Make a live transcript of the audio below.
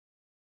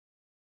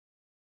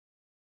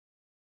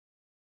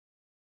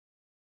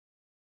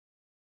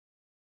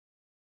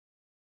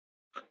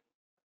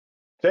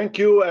Thank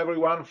you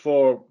everyone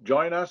for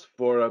joining us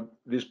for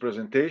this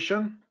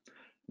presentation.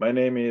 My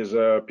name is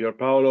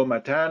Pierpaolo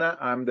Matana.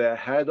 I'm the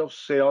head of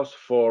sales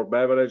for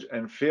beverage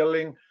and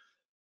filling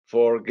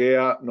for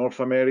GEA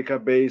North America,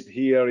 based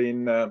here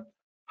in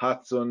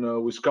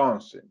Hudson,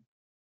 Wisconsin.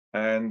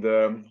 And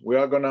we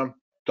are gonna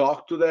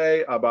talk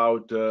today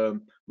about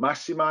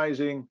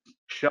maximizing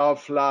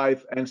shelf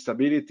life and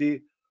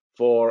stability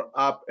for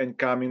up and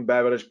coming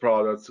beverage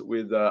products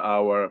with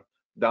our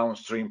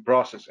downstream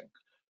processing.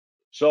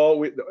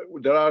 So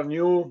there are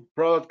new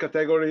product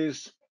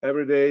categories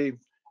every day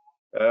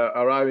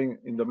arriving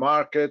in the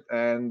market,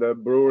 and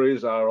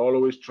breweries are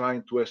always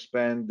trying to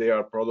expand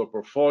their product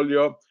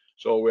portfolio.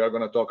 So we are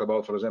going to talk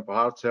about, for example,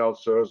 hard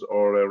seltzers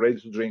or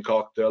ready-to-drink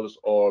cocktails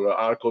or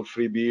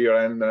alcohol-free beer.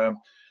 And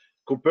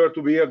compared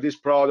to beer, these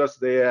products,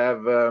 they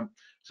have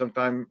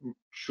sometimes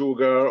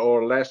sugar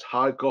or less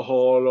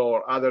alcohol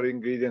or other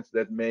ingredients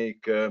that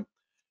make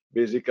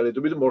basically a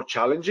little bit more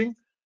challenging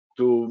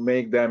to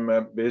make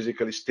them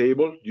basically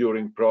stable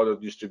during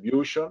product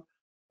distribution.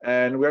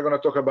 And we're going to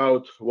talk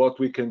about what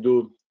we can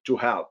do to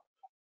help.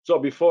 So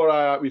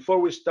before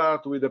we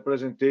start with the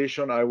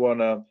presentation, I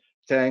want to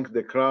thank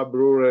the Craft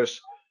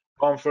Brewers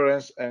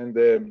Conference and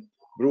the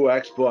Brew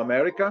Expo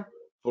America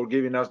for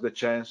giving us the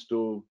chance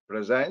to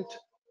present.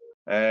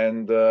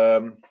 And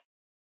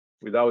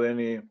without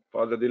any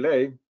further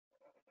delay,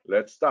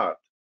 let's start.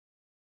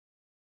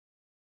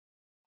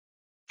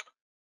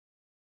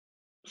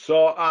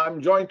 So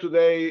I'm joined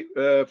today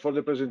for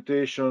the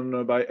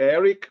presentation by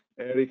Eric.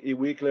 Eric E.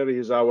 Wickler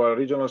is our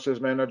regional sales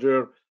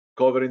manager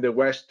covering the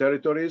West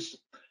Territories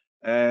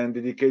and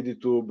dedicated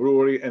to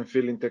brewery and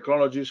filling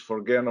technologies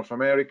for GEA North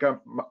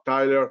America.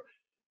 Tyler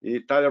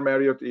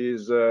Marriott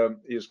is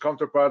his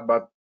counterpart,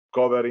 but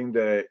covering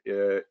the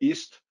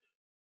East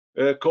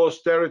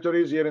Coast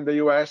territories here in the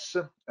US.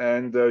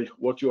 And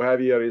what you have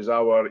here is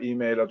our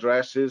email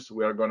addresses.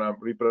 We are going to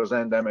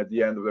represent them at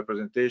the end of the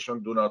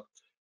presentation. Do not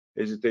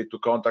hesitate to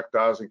contact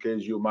us in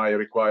case you might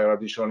require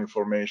additional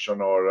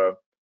information or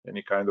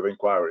any kind of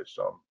inquiry.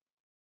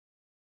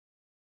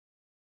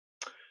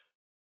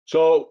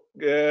 So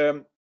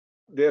the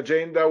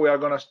agenda, we are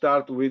going to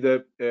start with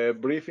a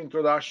brief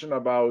introduction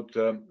about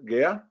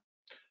GEA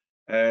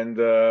and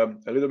a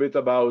little bit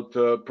about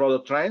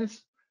product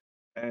trends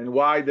and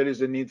why there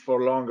is a need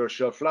for longer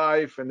shelf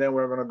life. And then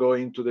we're going to go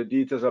into the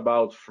details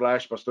about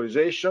flash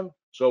pasteurization.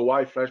 So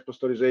why flash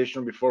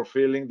pasteurization before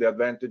filling, the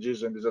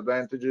advantages and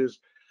disadvantages.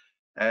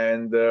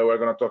 And we're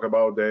going to talk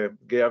about the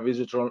GEA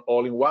Visitron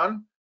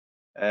ALL-IN-ONE,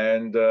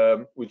 and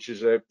which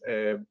is a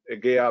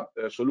GEA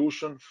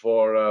solution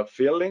for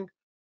filling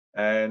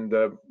and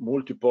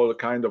multiple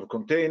kind of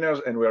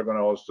containers. And we're going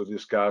to also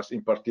discuss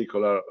in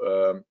particular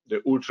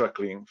the ultra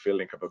clean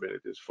filling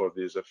capabilities for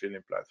this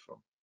filling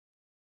platform.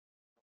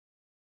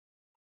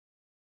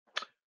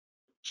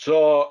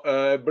 So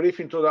a brief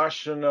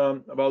introduction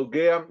about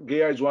GEA.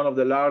 GEA is one of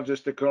the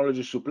largest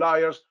technology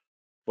suppliers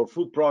for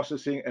food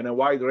processing and a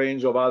wide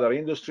range of other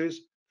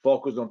industries,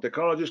 focused on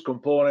technologies,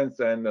 components,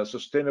 and a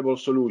sustainable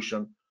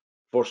solution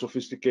for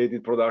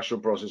sophisticated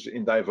production processes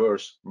in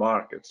diverse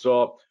markets.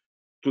 So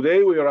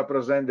today we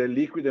represent the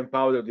liquid and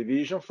powder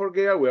division for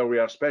GEA, where we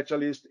are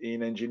specialists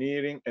in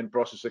engineering and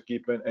process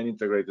equipment and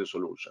integrated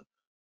solution.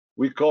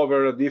 We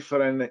cover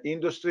different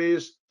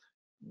industries,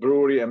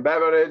 brewery and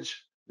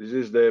beverage.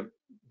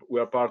 We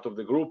are part of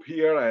the group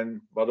here,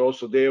 but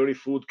also dairy,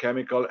 food,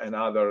 chemical, and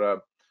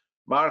other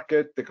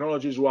market.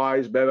 Technologies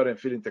wise, beverage and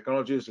filling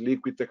technologies,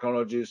 liquid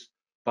technologies,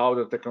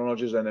 powder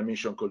technologies, and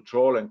emission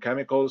control and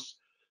chemicals.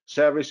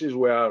 Services,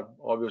 we are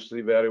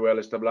obviously very well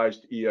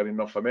established here in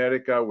North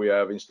America. We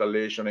have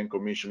installation and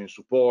commissioning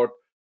support,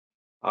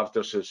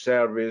 after sales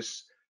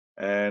service,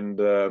 and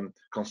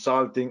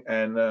consulting,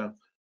 and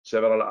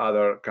several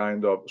other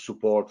kind of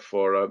support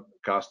for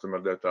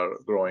customers that are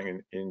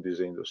growing in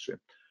this industry.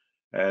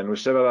 And with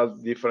several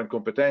different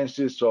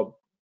competencies, so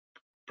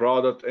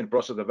product and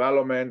process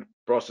development,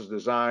 process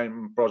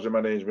design, project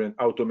management,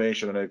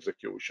 automation, and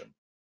execution.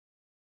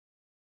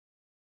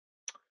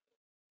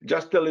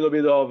 Just a little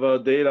bit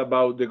of data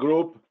about the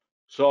group.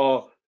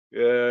 So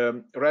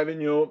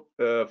revenue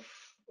is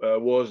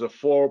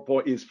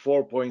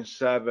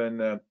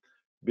 4.7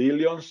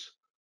 billions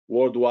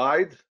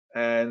worldwide,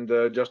 and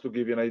just to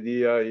give you an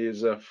idea,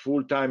 is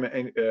full-time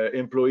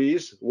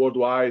employees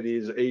worldwide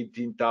is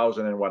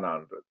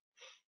 18,100.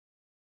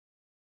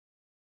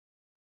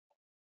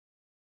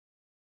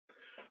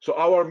 So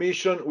our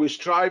mission, we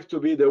strive to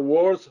be the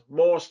world's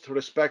most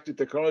respected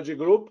technology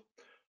group,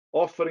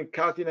 offering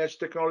cutting-edge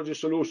technology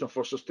solutions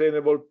for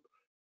sustainable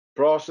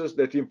process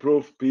that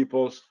improve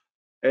people's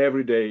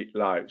everyday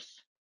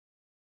lives.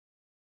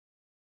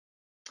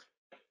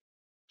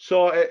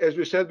 So as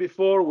we said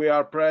before, we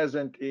are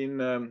present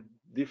in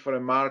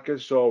different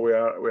markets. So we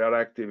are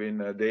active in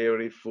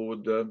dairy,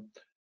 food,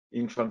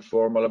 infant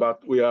formula,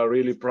 but we are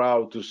really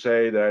proud to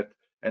say that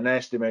an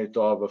estimate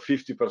of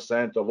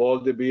 50% of all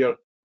the beer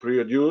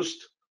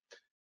produced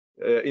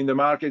in the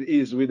market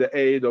is with the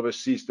aid of a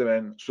system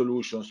and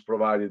solutions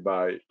provided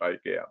by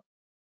GEA.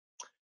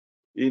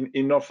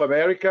 In North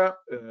America,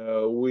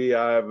 we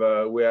have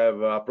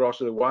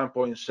approximately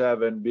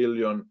 1.7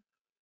 billion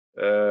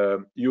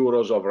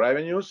euros of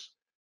revenues,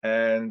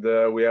 and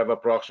we have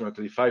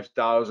approximately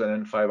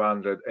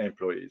 5,500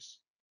 employees.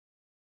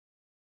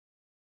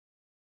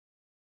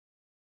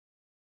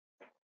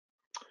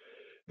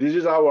 This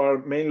is our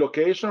main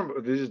location.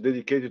 This is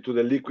dedicated to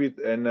the liquid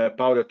and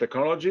powder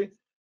technology.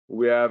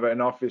 We have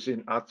an office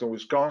in Hudson,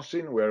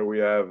 Wisconsin, where we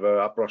have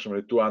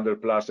approximately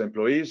 200 plus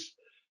employees.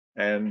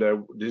 And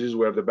this is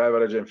where the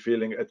beverage and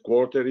filling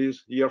headquarters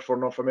is here for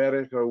North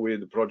America,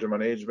 with project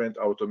management,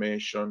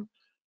 automation,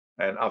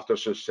 and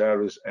after-sales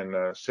service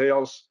and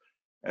sales.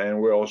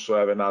 And we also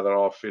have another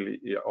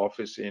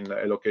office in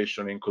a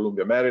location in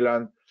Columbia,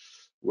 Maryland,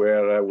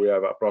 where we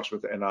have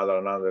approximately another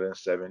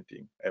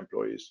 170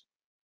 employees.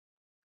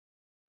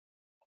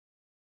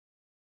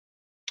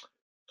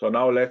 So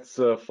now let's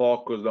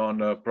focus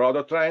on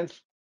product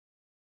trends.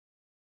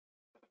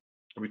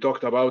 We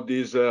talked about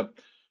these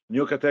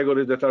new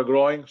categories that are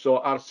growing. So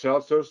hard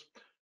seltzers,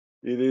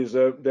 it is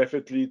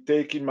definitely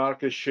taking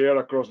market share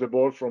across the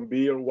board from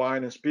beer,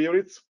 wine, and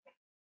spirits,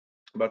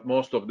 but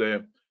most of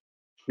the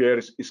share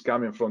is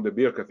coming from the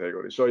beer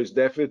category. So it's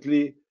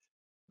definitely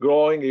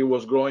growing. It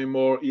was growing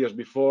more years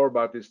before,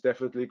 but it's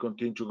definitely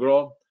continued to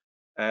grow.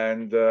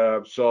 And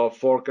so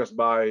forecast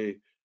by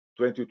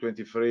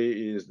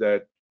 2023 is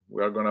that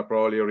we are going to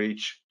probably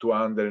reach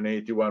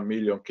 281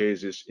 million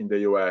cases in the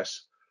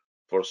US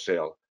for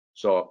sale.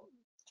 So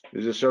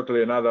this is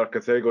certainly another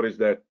category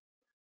that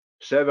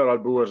several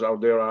brewers out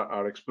there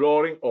are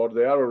exploring, or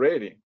they are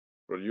already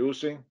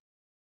producing.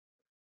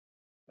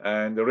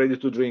 And the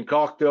ready-to-drink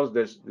cocktails,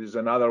 this is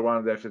another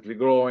one definitely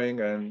growing,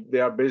 and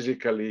they are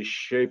basically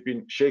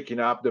shaking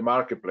up the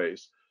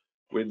marketplace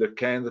with the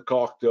canned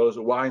cocktails,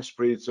 wine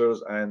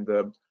spritzers, and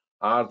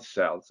hard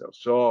seltzers.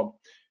 So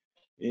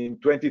in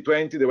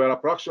 2020, there were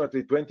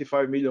approximately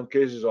 25 million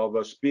cases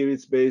of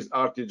spirits-based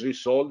RTG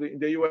sold in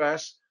the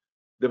US.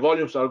 The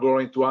volumes are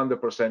growing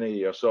 200% a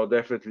year, so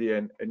definitely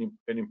an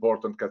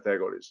important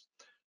categories.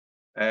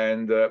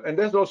 And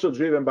that's also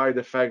driven by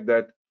the fact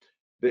that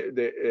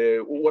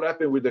what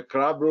happened with the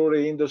craft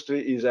brewery industry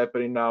is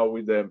happening now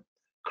with the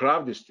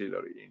craft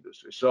distillery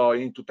industry. So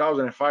in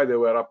 2005, there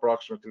were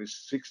approximately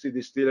 60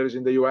 distilleries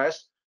in the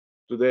US.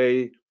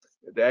 Today,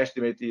 the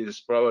estimate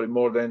is probably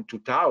more than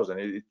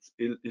 2,000.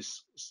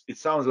 It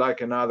sounds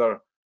like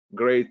another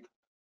great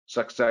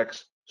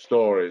success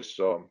story.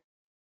 So,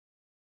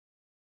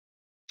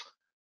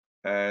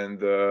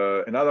 and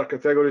another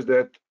categories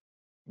that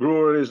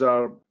breweries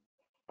are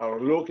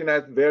looking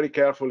at very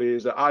carefully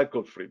is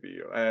alcohol-free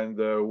beer. And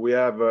we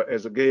have,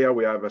 as a GEA,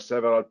 we have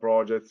several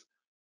projects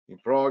in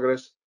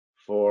progress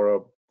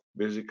for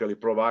basically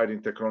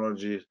providing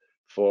technology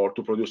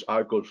to produce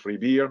alcohol-free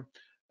beer.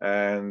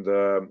 And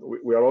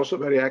we are also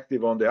very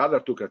active on the other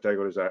two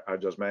categories I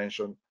just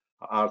mentioned,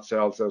 hard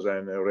seltzers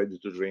and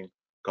ready-to-drink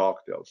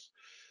cocktails.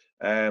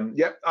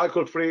 Yeah,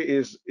 alcohol-free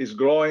is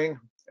growing,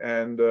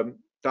 and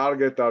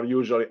target are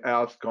usually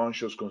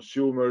health-conscious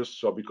consumers.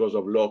 So because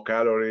of low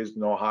calories,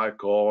 no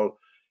alcohol,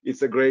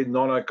 it's a great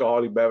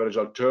non-alcoholic beverage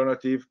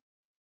alternative,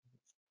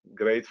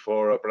 great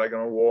for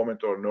pregnant women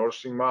or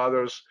nursing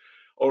mothers,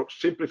 or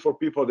simply for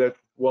people that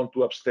want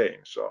to abstain.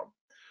 So.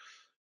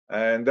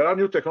 And there are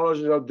new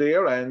technologies out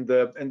there, and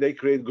they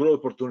create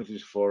growth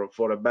opportunities for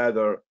a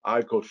better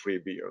alcohol-free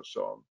beer.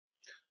 So,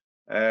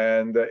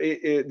 and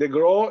the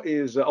growth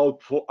is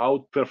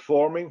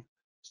outperforming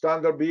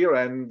standard beer,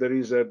 and there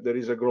is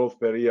a growth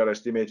per year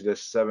estimated at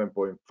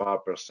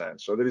 7.5%.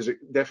 So there is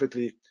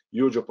definitely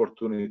huge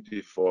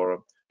opportunity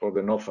for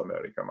the North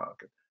America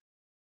market.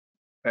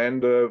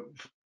 And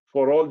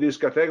for all these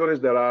categories,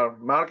 there are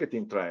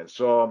marketing trends.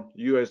 So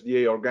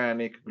USDA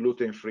organic,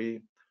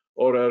 gluten-free,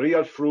 or a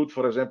real fruit,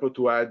 for example,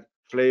 to add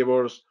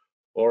flavors,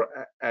 or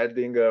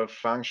adding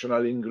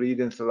functional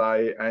ingredients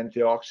like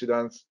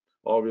antioxidants.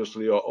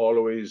 Obviously,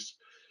 always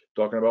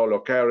talking about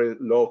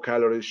low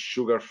calories,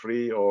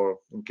 sugar-free, or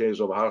in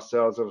case of hard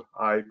seltzer,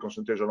 high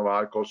concentration of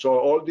alcohol. So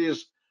all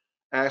these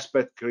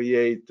aspects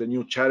create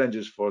new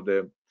challenges for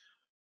the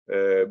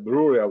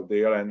brewery out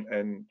there,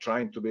 and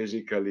trying to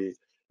basically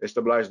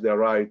establish the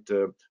right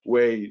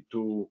way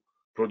to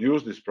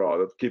produce this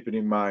product, keeping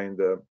in mind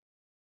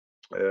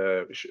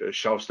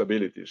shelf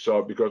stability.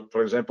 So because,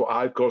 for example,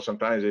 alcohol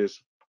sometimes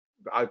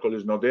the alcohol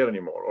is not there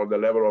anymore, or the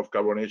level of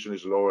carbonation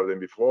is lower than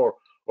before,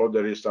 or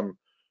there is some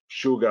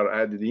sugar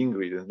added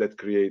ingredients that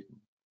create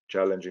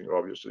challenging,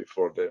 obviously,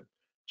 for the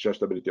shelf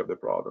stability of the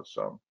product.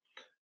 So,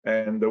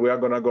 and we are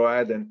going to go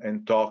ahead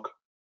and talk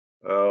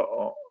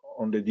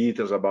on the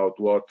details about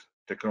what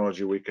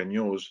technology we can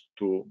use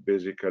to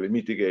basically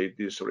mitigate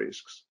these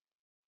risks.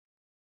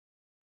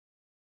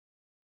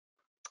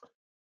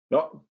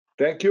 No,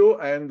 thank you,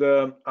 and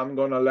I'm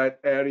going to let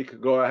Eric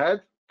go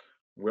ahead.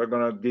 We're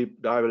going to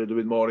deep dive a little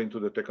bit more into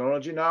the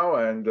technology now,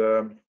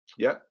 and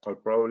yeah, I'll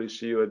probably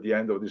see you at the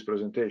end of this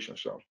presentation.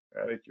 So,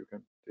 Eric, you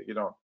can take it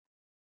on.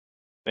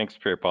 Thanks,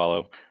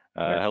 Pierpaolo.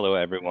 Hello,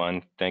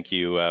 everyone. Thank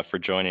you for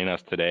joining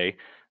us today.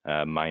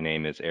 My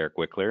name is Eric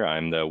Wickler.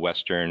 I'm the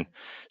Western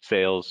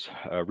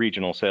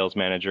Regional Sales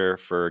Manager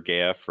for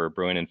GEA for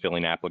brewing and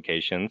filling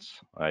applications.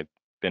 I've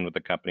been with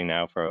the company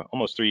now for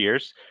almost 3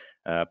 years.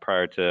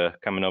 Prior to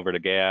coming over to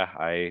GEA,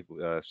 I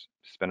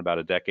spent about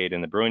a decade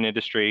in the brewing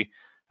industry,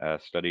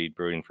 studied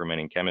brewing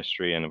fermenting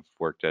chemistry, and have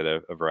worked at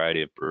a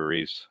variety of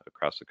breweries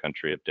across the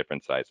country of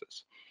different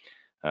sizes.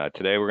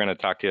 Today, we're going to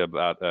talk to you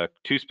about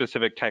 2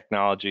 specific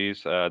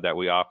technologies that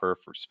we offer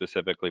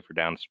specifically for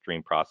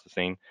downstream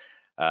processing.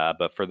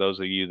 But for those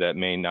of you that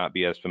may not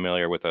be as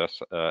familiar with us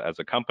as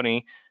a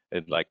company,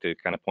 I'd like to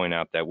kind of point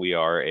out that we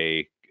are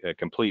a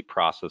complete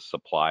process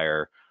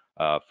supplier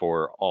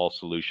for all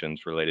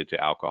solutions related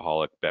to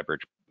alcoholic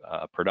beverage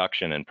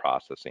production and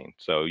processing.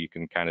 So you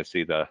can kind of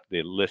see the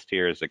list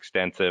here is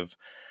extensive.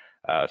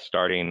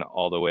 Starting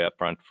all the way up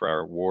front for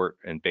our wort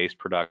and base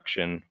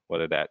production,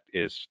 whether that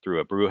is through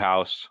a brew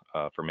house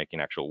for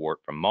making actual wort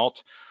from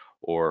malt,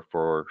 or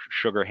for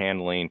sugar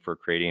handling for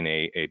creating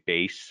a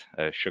base,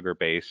 a sugar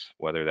base,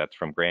 whether that's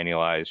from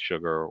granulized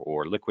sugar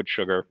or liquid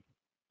sugar,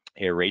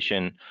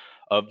 aeration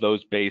of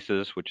those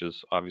bases, which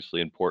is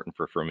obviously important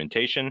for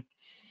fermentation,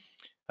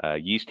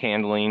 yeast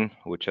handling,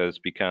 which has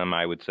become,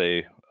 I would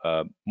say,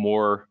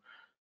 more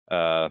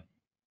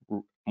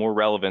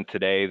relevant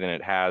today than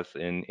it has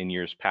in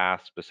years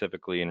past,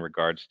 specifically in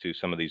regards to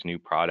some of these new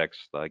products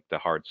like the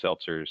hard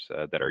seltzers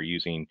that are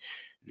using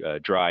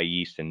dry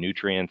yeast and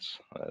nutrients.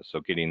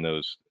 So getting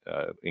those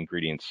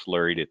ingredients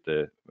slurried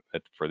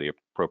for the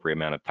appropriate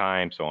amount of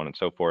time, so on and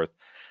so forth.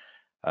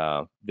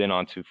 Then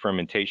on to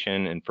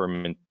fermentation and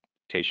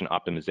fermentation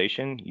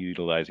optimization,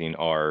 utilizing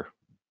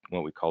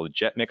what we call a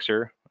jet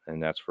mixer,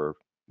 and that's for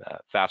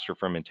faster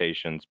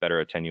fermentations,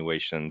 better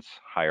attenuations,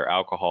 higher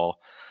alcohol,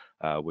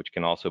 which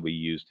can also be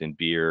used in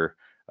beer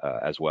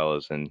as well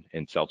as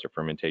in seltzer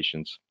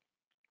fermentations.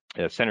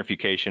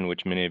 Centrifugation,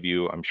 which many of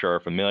you I'm sure are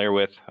familiar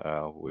with.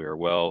 We are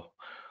well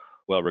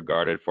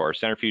regarded for our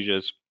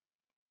centrifuges.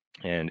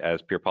 And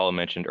as Pierpaolo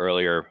mentioned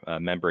earlier,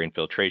 membrane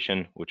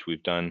filtration, which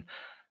we've done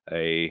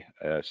a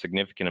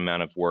significant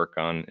amount of work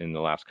on in the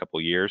last couple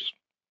of years.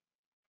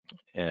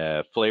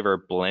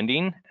 Flavor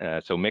blending,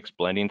 so mixed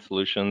blending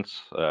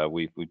solutions.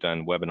 We've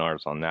done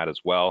webinars on that as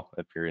well.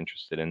 If you're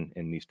interested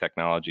in these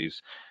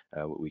technologies,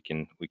 we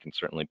can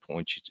certainly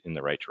point you in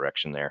the right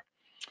direction there.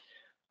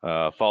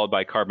 Followed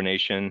by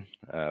carbonation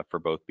for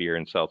both beer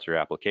and seltzer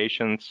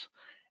applications.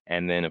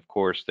 And then, of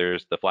course,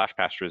 there's the flash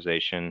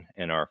pasteurization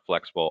and our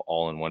flexible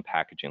all-in-one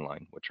packaging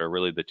line, which are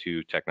really the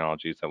 2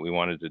 technologies that we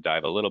wanted to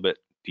dive a little bit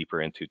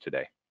deeper into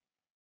today.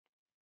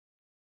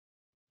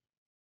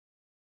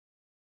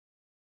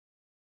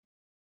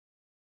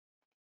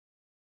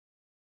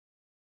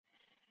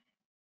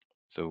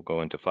 So we'll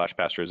go into flash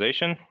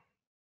pasteurization.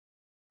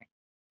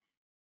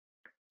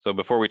 So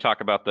before we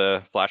talk about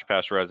the flash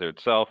pasteurizer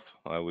itself,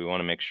 we want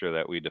to make sure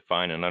that we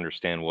define and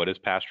understand what is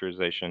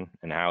pasteurization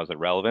and how is it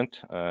relevant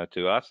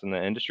to us in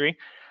the industry.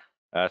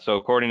 So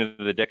according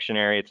to the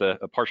dictionary, it's a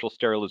partial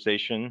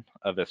sterilization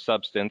of a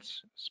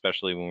substance,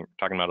 especially when we're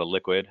talking about a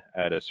liquid,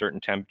 at a certain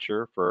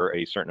temperature for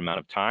a certain amount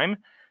of time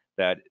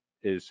that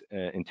is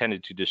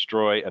intended to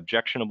destroy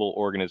objectionable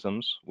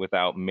organisms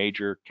without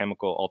major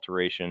chemical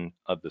alteration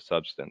of the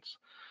substance.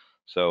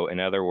 So in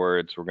other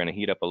words, we're going to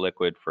heat up a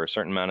liquid for a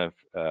certain amount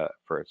of,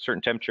 for a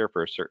certain temperature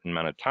for a certain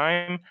amount of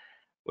time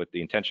with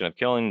the intention of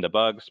killing the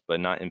bugs, but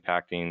not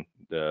impacting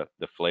the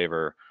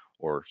flavor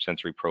or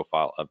sensory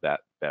profile of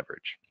that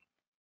beverage.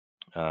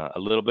 A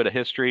little bit of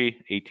history,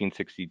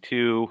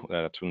 1862,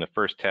 that's when the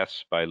first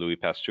tests by Louis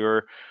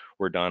Pasteur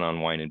were done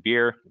on wine and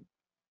beer.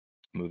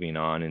 Moving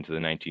on into the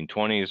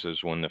 1920s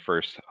is when the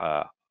first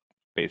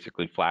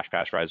basically flash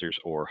pasteurizers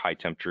or high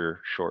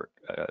temperature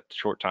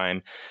short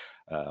time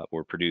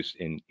were produced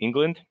in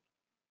England.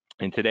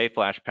 And today,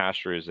 flash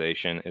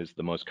pasteurization is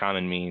the most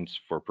common means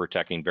for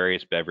protecting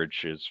various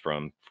beverages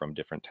from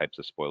different types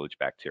of spoilage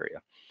bacteria.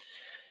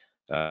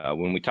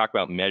 When we talk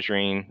about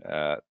measuring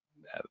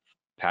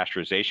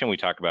pasteurization, we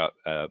talk about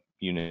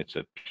units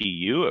of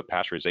PU, a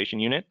pasteurization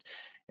unit.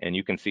 And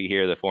you can see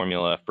here the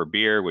formula for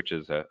beer, which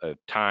is a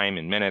time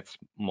in minutes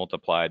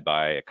multiplied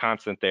by a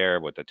constant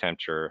there with the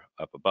temperature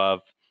up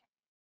above.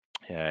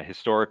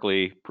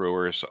 Historically,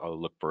 brewers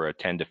look for a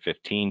 10 to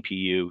 15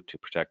 PU to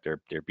protect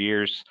their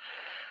beers.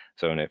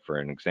 So for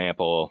an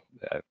example,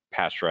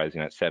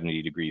 pasteurizing at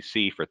 70 degrees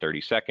C for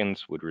 30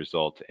 seconds would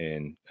result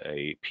in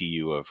a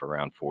PU of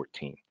around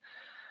 14.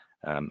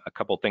 A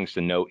couple things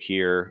to note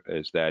here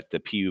is that the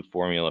PU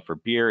formula for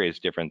beer is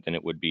different than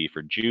it would be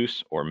for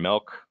juice or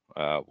milk,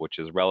 which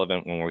is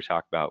relevant when we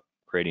talk about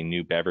creating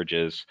new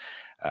beverages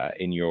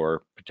in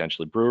your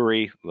potentially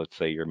brewery. Let's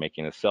say you're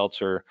making a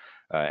seltzer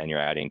and you're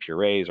adding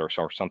purees or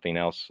something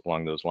else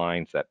along those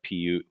lines. That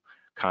PU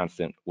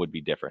constant would be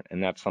different,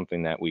 and that's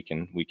something that we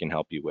can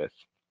help you with.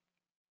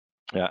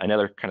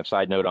 Another kind of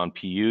side note on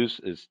PUs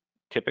is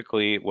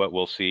typically what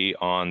we'll see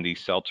on the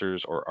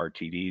seltzers or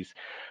RTDs.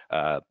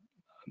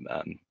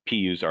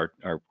 PUs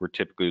we're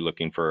typically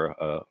looking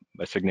for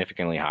a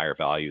significantly higher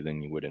value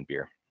than you would in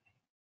beer.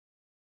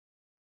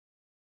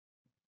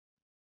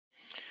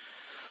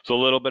 So a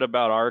little bit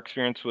about our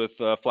experience with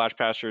flash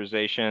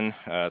pasteurization.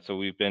 So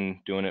we've been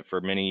doing it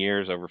for many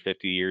years, over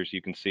 50 years,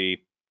 you can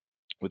see,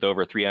 with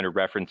over 300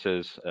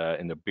 references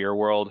in the beer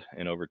world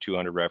and over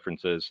 200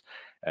 references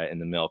in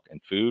the milk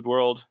and food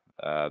world.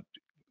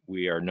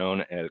 We are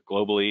known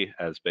globally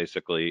as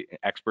basically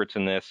experts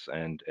in this,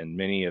 and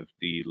many of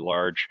the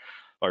larger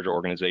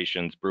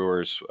organizations,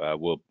 brewers,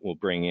 will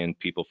bring in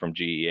people from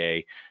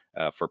GEA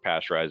for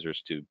pasteurizers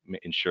to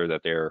ensure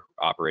that they're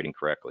operating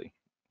correctly.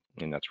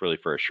 And that's really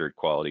for assured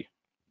quality.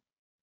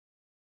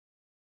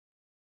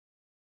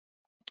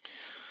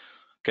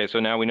 Okay, so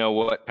now we know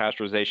what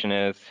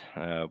pasteurization is.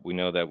 We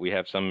know that we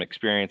have some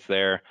experience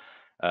there.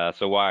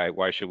 So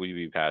why should we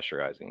be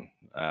pasteurizing?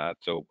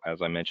 So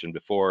as I mentioned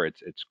before,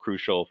 it's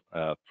crucial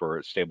for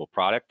a stable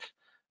product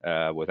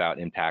without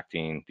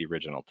impacting the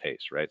original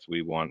taste, right? So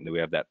we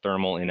have that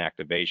thermal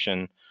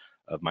inactivation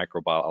of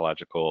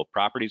microbiological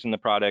properties in the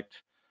product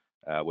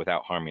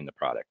without harming the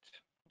product.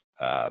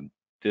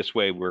 This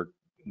way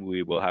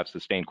we will have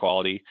sustained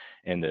quality,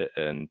 and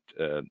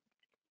the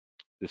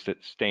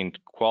sustained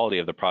quality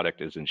of the product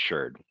is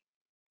ensured.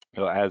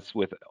 So as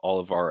with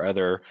all of our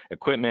other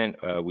equipment,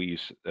 we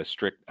use a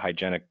strict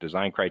hygienic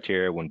design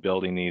criteria when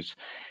building these,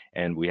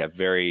 and we have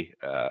very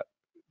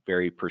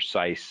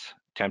precise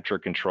temperature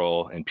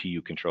control and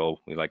PU control.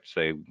 We like to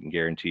say we can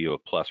guarantee you a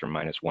plus or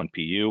minus 1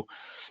 PU.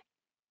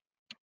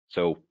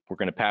 So we're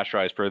going to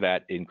pasteurize for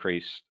that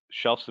increased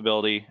shelf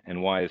stability.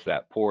 And why is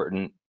that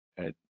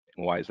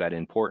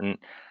important?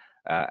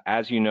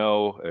 As you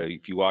know,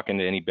 if you walk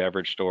into any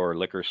beverage store or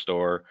liquor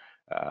store,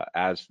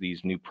 as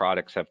these new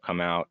products have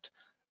come out,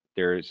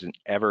 there is an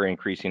ever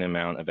increasing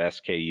amount of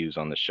SKUs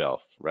on the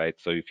shelf, right?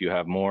 So if you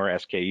have more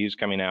SKUs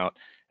coming out,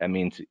 that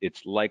means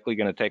it's likely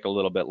going to take a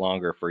little bit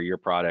longer for your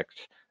product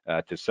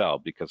to sell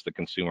because the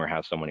consumer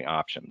has so many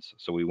options.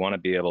 So we want to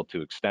be able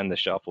to extend the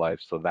shelf life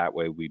so that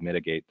way we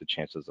mitigate the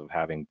chances of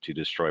having to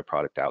destroy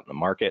product out in the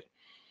market.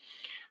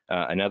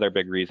 Another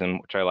big reason,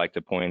 which I like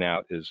to point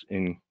out, is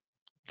in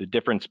the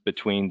difference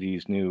between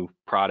these new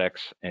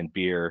products and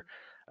beer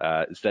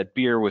is that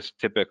beer was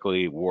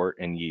typically wort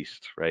and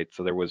yeast, right?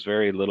 So there was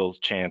very little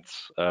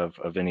chance of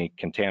any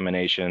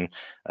contamination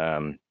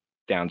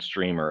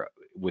downstream or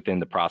within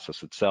the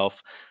process itself,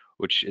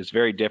 which is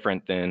very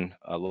different than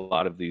a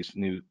lot of these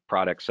new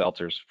product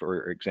seltzers,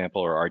 for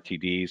example, or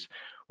RTDs,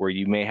 where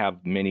you may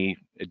have many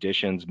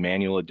additions,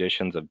 manual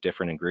additions of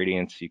different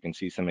ingredients. You can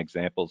see some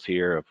examples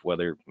here of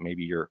whether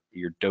maybe you're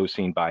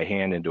dosing by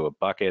hand into a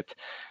bucket,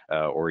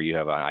 or you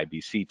have an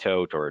IBC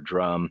tote or a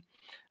drum.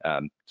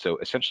 So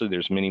essentially,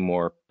 there's many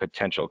more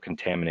potential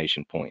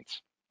contamination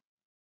points.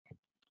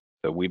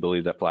 So we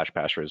believe that flash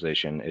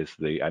pasteurization is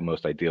the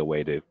most ideal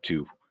way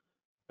to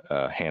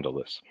handle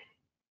this.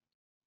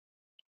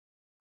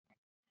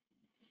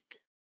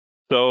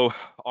 So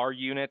our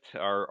unit,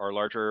 our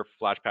larger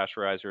flash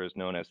pasteurizer, is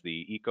known as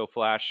the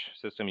ECO-FLASH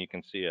system. You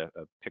can see a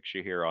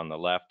picture here on the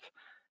left.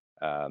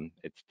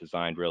 It's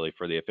designed really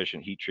for the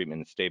efficient heat treatment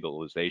and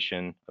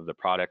stabilization of the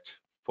product,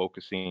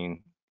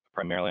 focusing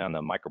primarily on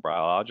the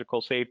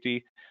microbiological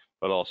safety,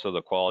 but also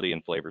the quality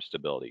and flavor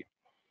stability.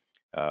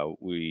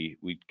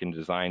 We can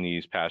design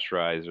these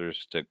pasteurizers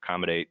to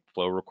accommodate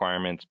flow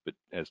requirements, but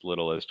as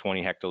little as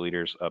 20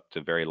 hectoliters up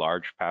to very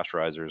large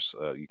pasteurizers.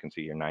 You can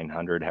see here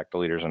 900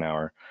 hectoliters an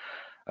hour.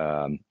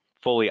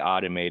 Fully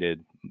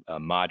automated,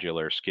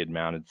 modular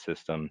skid-mounted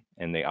system,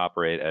 and they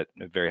operate at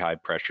a very high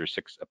pressure,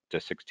 up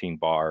to 16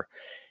 bar,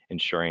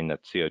 ensuring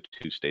that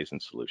CO2 stays in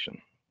solution.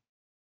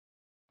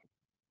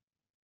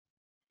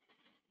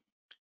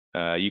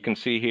 You can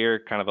see here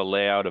kind of a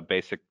layout, a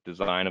basic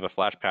design of a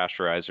flash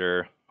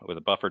pasteurizer with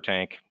a buffer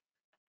tank.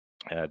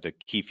 The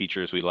key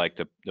features we like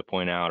to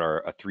point out are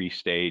a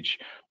 3-stage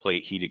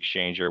plate heat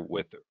exchanger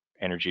with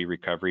energy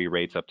recovery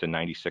rates up to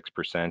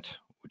 96%,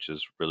 which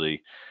is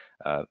really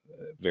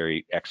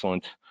very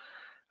excellent.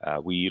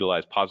 We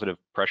utilize positive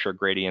pressure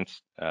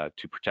gradients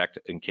to protect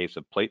in case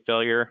of plate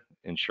failure,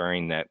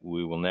 ensuring that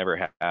we will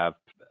never have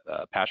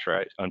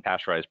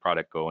unpasteurized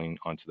product going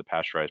onto the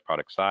pasteurized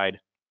product side.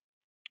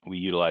 We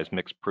utilize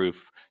mix-proof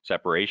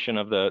separation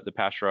of the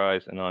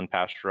pasteurized and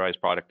unpasteurized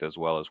product, as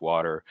well as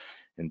water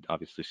and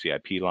obviously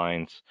CIP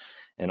lines.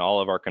 And all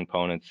of our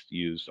components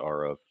used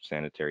are of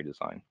sanitary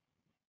design.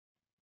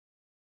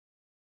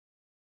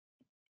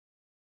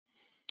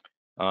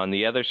 On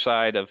the other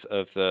side of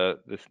the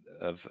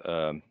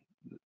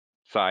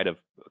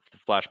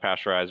flash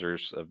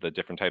pasteurizers, of the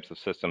different types of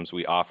systems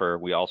we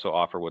also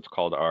offer what's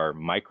called our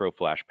micro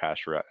flash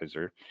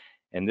pasteurizer.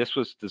 And this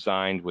was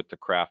designed with the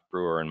craft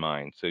brewer in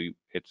mind. So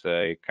it's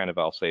a kind of,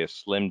 I'll say, a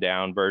slimmed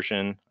down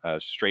version,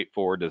 a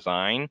straightforward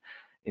design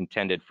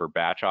intended for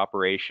batch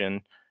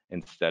operation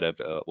instead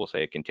of, we'll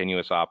say, a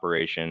continuous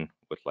operation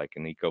with like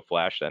an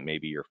ECO-FLASH that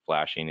maybe you're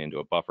flashing into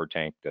a buffer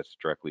tank that's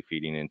directly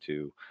feeding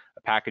into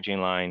a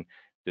packaging line.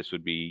 This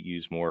would be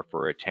used more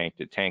for a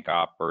tank-to-tank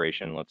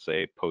operation, let's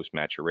say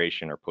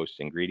post-maturation or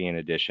post-ingredient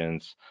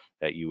additions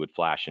that you would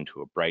flash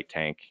into a bright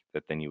tank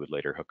that then you would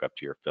later hook up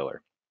to your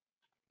filler.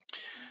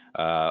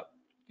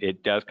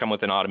 It does come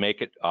with an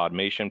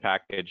automation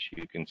package.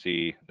 You can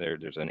see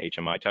there's an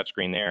HMI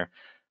touchscreen there,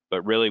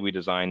 but really we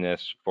designed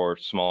this for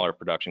smaller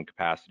production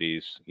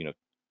capacities,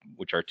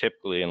 which are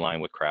typically in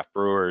line with craft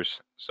brewers,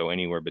 so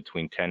anywhere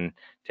between 10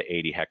 to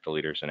 80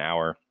 hectoliters an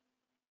hour.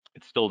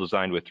 It's still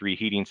designed with 3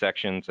 heating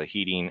sections, a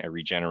heating, a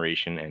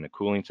regeneration, and a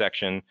cooling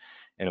section,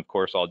 and of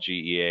course all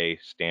GEA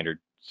standard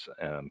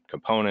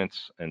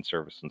components and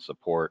service and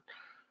support.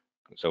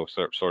 So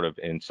sort of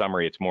in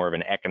summary, it's more of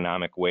an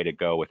economic way to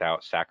go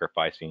without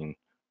sacrificing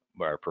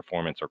our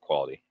performance or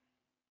quality.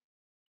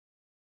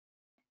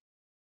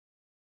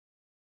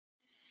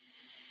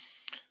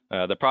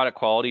 The product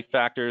quality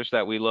factors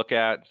that we look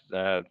at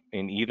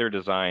in either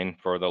design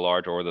for the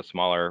large or the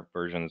smaller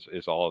versions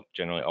is all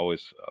generally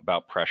always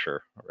about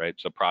pressure, right?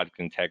 So product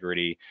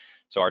integrity.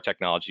 So our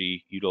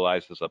technology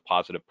utilizes a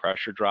positive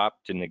pressure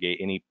drop to negate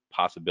any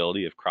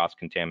possibility of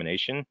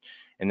cross-contamination.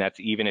 And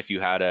that's even if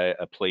you had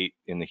a plate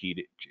in the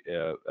heat,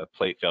 a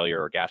plate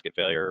failure or gasket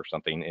failure or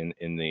something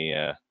in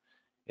the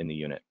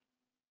unit.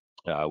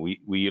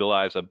 We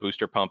utilize a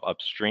booster pump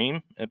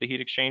upstream of the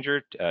heat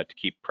exchanger to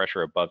keep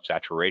pressure above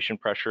saturation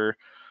pressure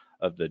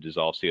of the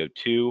dissolved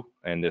CO2,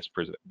 and this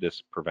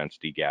prevents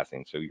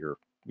degassing. So your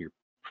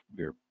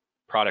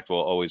product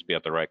will always be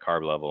at the right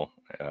carb level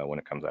when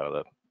it comes out of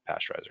the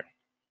pasteurizer.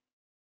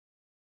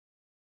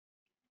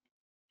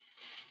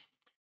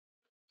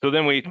 So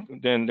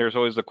then there's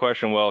always the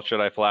question, well,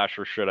 should I flash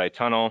or should I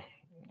tunnel?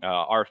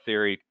 Our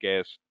theory,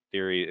 GEA's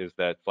theory, is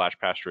that flash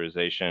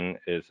pasteurization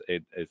is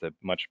a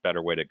much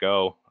better way to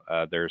go.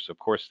 There's of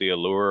course the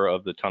allure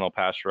of the tunnel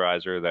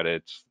pasteurizer, that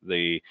it's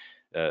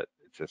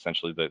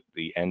essentially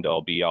the end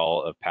all be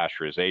all of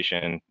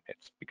pasteurization.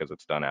 It's because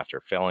it's done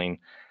after filling.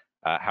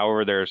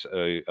 However, there's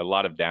a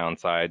lot of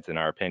downsides, in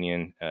our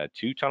opinion,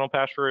 to tunnel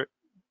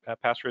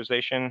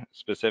pasteurization,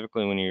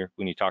 specifically when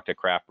you talk to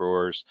craft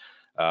brewers.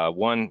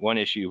 One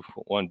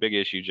big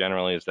issue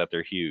generally is that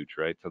they're huge,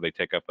 right? So they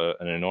take up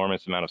an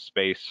enormous amount of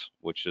space,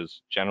 which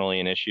is generally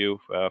an issue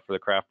for the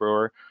craft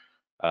brewer.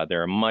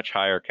 They're a much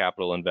higher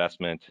capital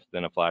investment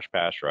than a flash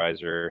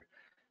pasteurizer.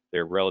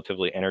 They're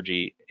relatively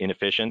energy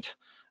inefficient.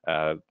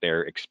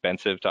 They're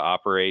expensive to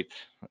operate,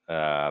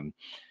 and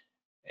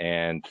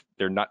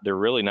they're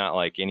really not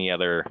like any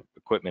other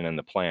equipment in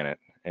the planet.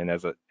 And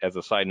as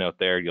a side note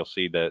there, you'll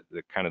see the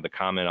kind of the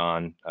comment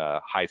on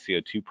high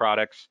CO2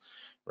 products.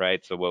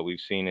 Right, so what we've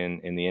seen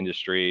in the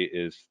industry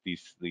is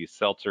these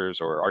seltzers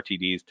or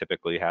RTDs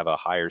typically have a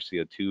higher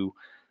CO2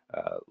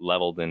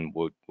 level than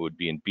would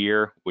be in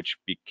beer, which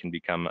can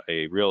become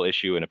a real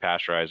issue in a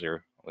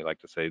pasteurizer. We like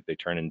to say they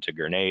turn into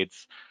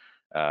grenades.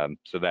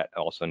 So that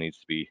also needs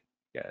to be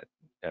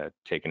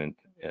taken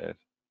and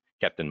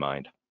kept in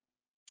mind.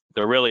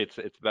 So really,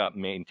 it's about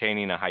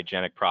maintaining a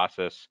hygienic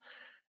process,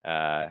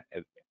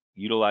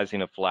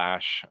 utilizing a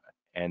flash,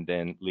 and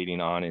then leading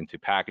on into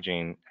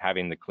packaging,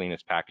 having the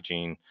cleanest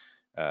packaging,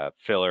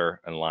 filler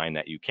and line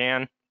that you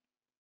can.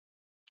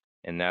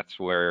 And that's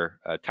where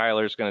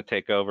Tyler's going to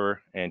take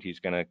over, and he's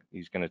going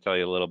to tell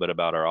you a little bit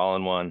about our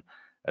all-in-one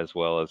as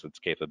well as its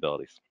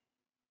capabilities.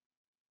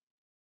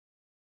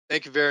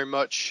 Thank you very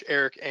much,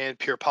 Eric and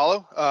Pier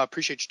Paolo.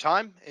 Appreciate your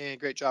time and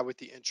great job with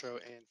the intro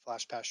and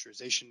flash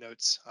pasteurization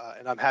notes.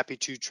 And I'm happy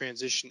to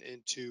transition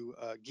into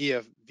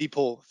GEA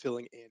VPOL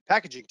filling and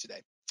packaging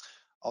today.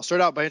 I'll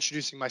start out by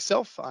introducing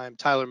myself. I'm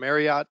Tyler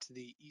Marriott,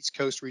 the East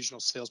Coast Regional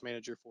Sales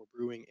Manager for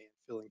Brewing and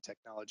Filling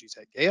Technologies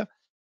at GEA.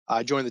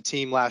 I joined the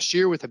team last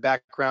year with a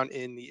background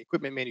in the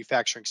equipment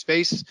manufacturing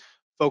space,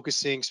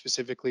 focusing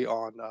specifically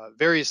on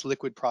various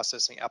liquid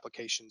processing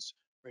applications,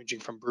 ranging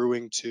from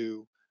brewing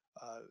to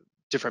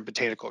different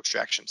botanical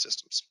extraction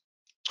systems.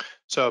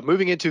 So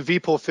moving into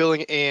VPOL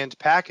filling and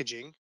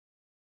packaging.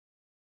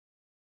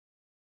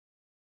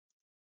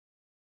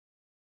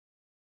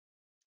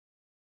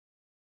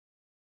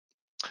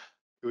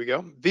 Here we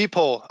go.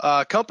 VPOL,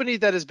 a company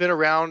that has been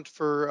around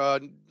for a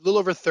little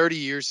over 30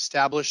 years,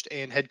 established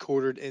and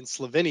headquartered in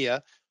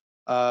Slovenia.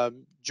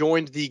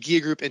 Joined the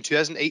GEA Group in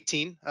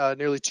 2018,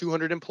 nearly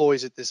 200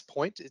 employees at this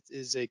point. It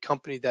is a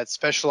company that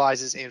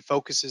specializes and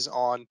focuses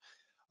on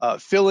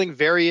filling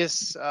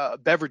various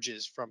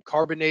beverages, from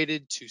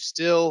carbonated to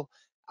still,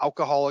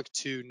 alcoholic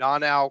to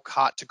non-alc,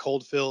 hot to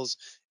cold fills,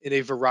 in a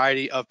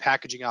variety of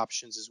packaging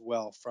options as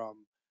well,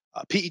 from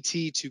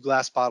PET to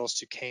glass bottles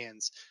to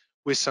cans,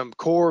 with some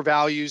core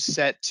values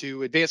set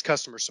to advanced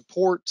customer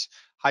support,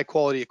 high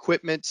quality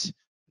equipment,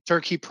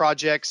 turnkey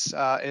projects,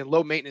 and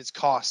low maintenance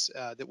costs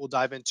that we'll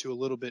dive into a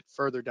little bit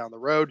further down the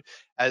road,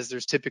 as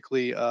there's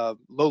typically low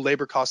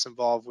labor costs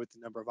involved with the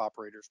number of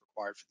operators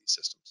required for these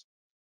systems.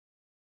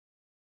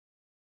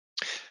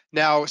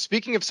 Now,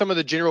 speaking of some of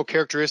the general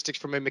characteristics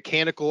from a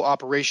mechanical,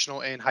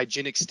 operational, and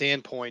hygienic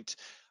standpoint,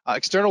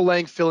 external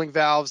Lang filling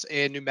valves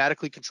and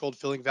pneumatically controlled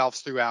filling valves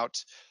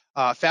throughout.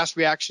 Fast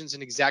reactions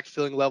and exact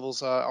filling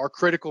levels are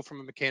critical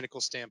from a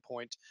mechanical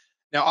standpoint.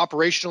 Now,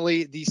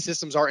 operationally, these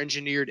systems are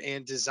engineered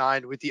and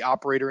designed with the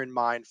operator in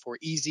mind for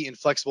easy and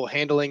flexible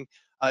handling,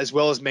 as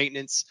well as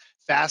maintenance,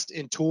 fast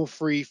and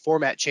tool-free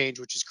format change,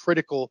 which is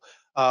critical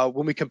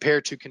when we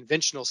compare to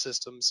conventional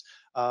systems.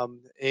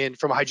 And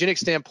from a hygienic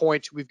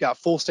standpoint, we've got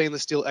full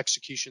stainless steel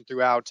execution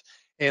throughout.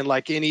 And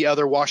like any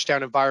other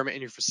washdown environment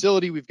in your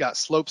facility, we've got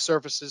slope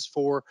surfaces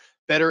for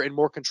better and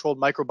more controlled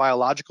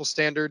microbiological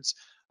standards,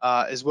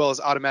 as well as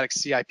automatic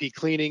CIP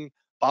cleaning,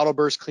 bottle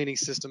burst cleaning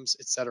systems,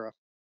 etc.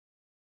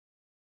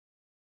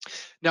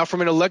 Now,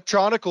 from an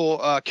electronical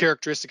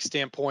characteristic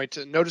standpoint,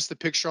 notice the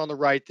picture on the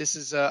right. This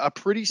is a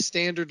pretty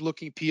standard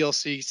looking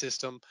PLC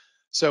system.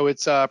 So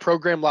it's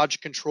program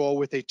logic control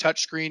with a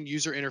touchscreen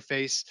user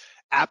interface,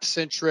 app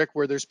centric,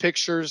 where there's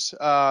pictures,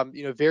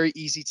 very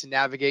easy to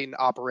navigate and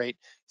operate,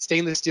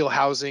 stainless steel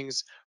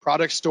housings,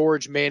 product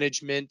storage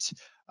management,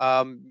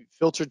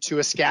 filtered to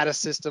a SCADA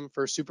system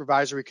for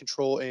supervisory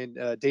control and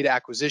data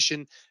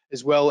acquisition,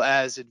 as well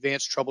as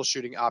advanced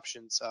troubleshooting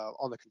options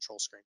on the control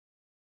screen.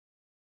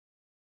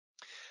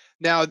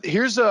 Now,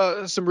 here's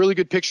some really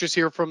good pictures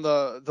here from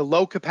the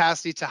low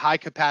capacity to high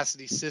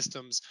capacity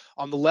systems.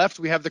 On the left,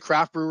 we have the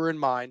craft brewer in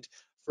mind.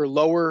 For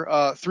lower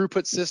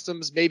throughput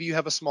systems, maybe you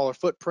have a smaller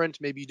footprint,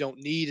 maybe you don't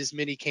need as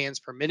many cans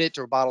per minute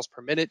or bottles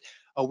per minute.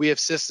 We have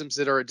systems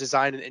that are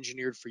designed and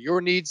engineered for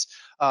your needs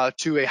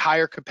to a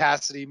higher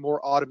capacity, more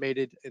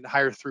automated and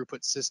higher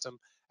throughput system,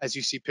 as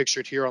you see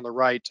pictured here on the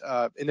right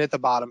and at the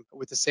bottom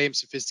with the same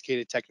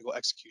sophisticated technical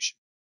execution.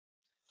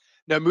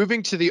 Now,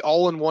 moving to the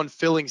all-in-one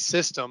filling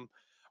system,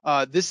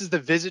 this is the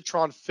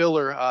Visitron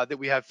filler that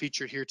we have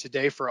featured here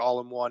today for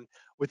all-in-one,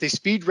 with a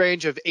speed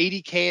range of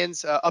 80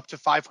 cans up to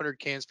 500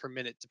 cans per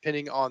minute,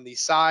 depending on the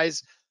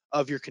size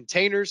of your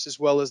containers as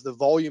well as the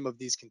volume of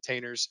these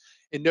containers.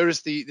 And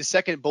notice the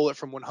second bullet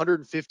from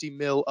 150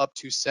 mil up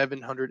to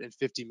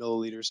 750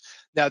 milliliters.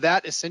 Now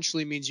that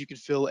essentially means you can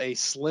fill a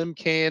slim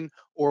can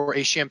or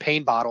a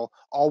champagne bottle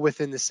all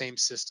within the same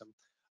system.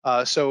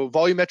 So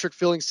volumetric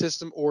filling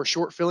system or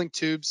short filling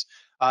tubes.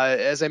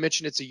 As I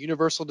mentioned, it's a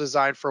universal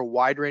design for a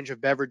wide range of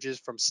beverages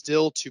from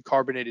still to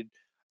carbonated,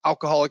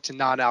 alcoholic to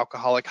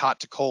non-alcoholic, hot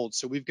to cold.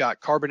 So we've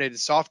got carbonated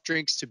soft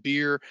drinks to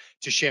beer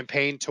to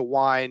champagne to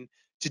wine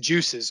to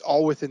juices,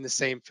 all within the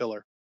same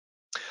filler.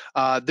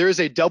 There is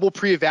a double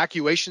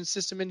pre-evacuation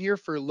system in here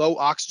for low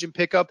oxygen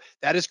pickup.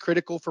 That is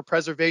critical for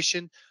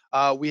preservation.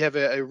 We have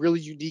a really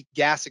unique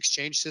gas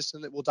exchange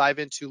system that we'll dive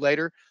into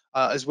later,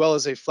 as well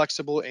as a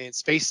flexible and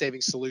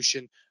space-saving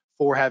solution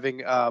for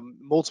having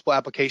multiple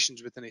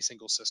applications within a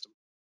single system.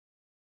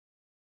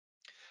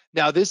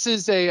 Now, this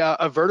is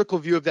a vertical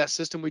view of that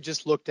system we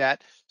just looked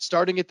at.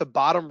 Starting at the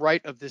bottom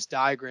right of this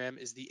diagram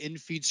is the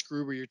in-feed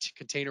screw where your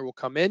container will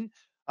come in,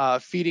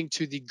 feeding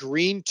to the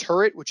green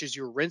turret, which is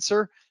your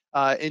rinser,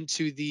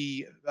 into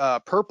the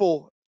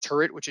purple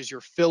turret, which is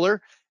your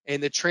filler,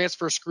 and the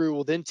transfer screw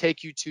will then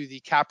take you to the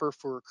capper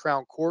for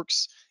crown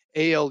corks,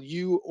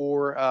 ALU,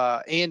 or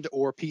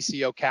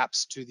PCO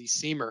caps to the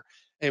seamer.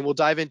 And we'll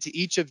dive into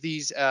each of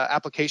these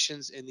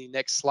applications in the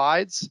next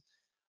slides.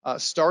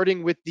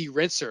 Starting with the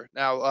rinser.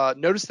 Now,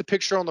 notice the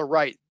picture on the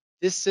right.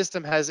 This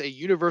system has a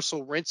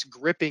universal rinse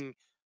gripping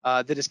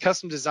that is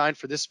custom designed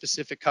for this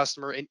specific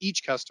customer and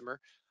each customer.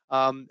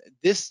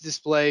 This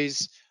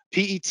displays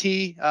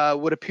PET,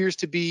 what appears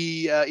to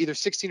be either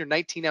 16 or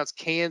 19 ounce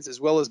cans as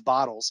well as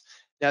bottles.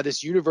 Now,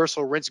 this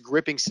universal rinse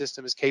gripping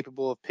system is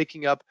capable of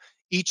picking up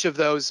each of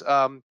those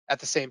at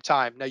the same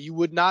time. Now, you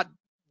would not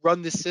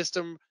run this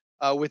system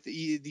with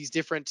these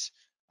different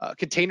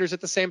containers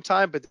at the same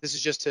time, but this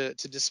is just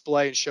to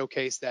display and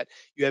showcase that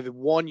you have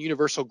one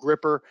universal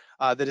gripper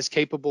that is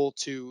capable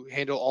to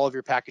handle all of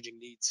your packaging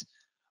needs,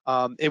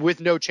 and with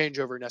no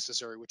changeover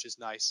necessary, which is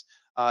nice.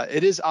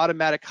 It is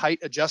automatic height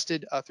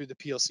adjusted through the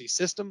PLC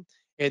system,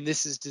 and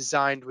this is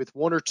designed with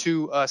one or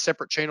two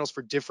separate channels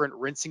for different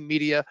rinsing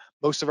media.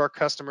 Most of our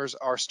customers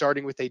are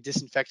starting with a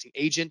disinfecting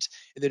agent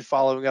and then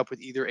following up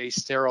with either a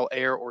sterile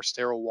air or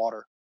sterile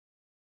water.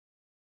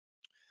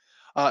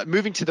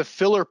 Moving to the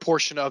filler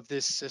portion of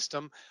this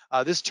system,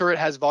 this turret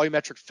has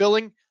volumetric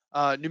filling,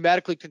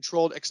 pneumatically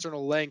controlled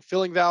external laying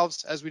filling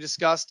valves, as we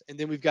discussed, and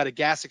then we've got a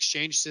gas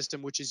exchange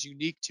system, which is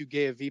unique to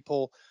GEA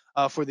V-Pol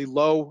for the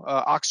low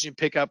oxygen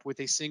pickup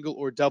with a single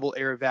or double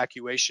air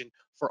evacuation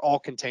for all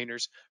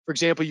containers. For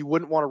example, you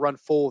wouldn't want to run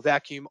full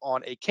vacuum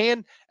on a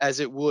can as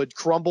it would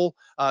crumble,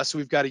 so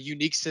we've got a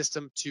unique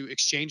system to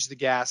exchange the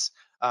gas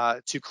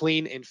to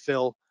clean and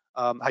fill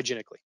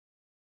hygienically.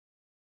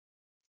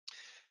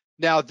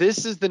 Now,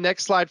 this is the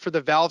next slide for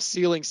the valve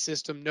sealing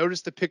system.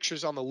 Notice the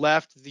pictures on the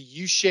left. The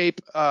U-shape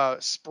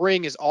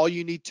spring is all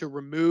you need to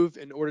remove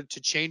in order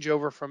to change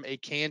over from a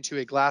can to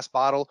a glass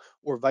bottle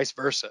or vice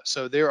versa.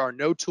 So there are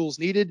no tools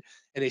needed,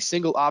 and a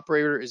single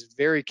operator is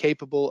very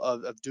capable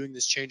of doing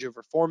this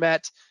changeover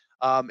format,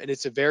 and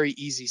it's a very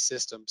easy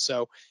system.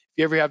 So if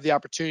you ever have the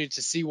opportunity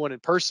to see one in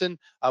person,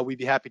 we'd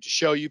be happy to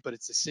show you, but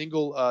it's a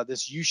single,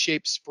 this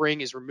U-shaped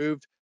spring is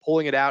removed,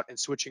 pulling it out and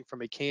switching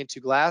from a can to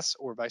glass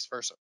or vice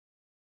versa.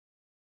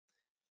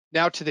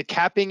 Now to the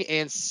capping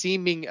and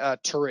seaming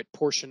turret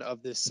portion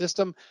of this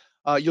system.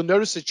 You'll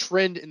notice a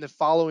trend in the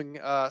following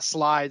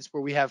slides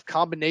where we have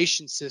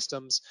combination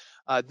systems.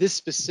 This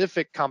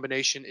specific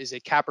combination is a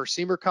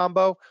capper-seamer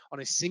combo on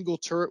a single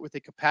turret with a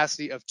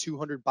capacity of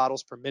 200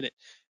 bottles per minute.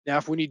 Now,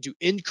 if we need to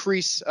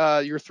increase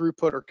your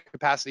throughput or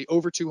capacity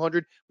over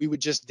 200, we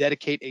would just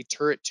dedicate a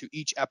turret to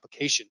each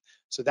application.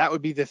 So that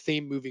would be the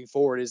theme moving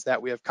forward, is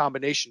that we have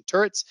combination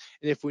turrets,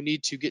 and if we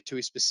need to get to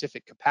a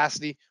specific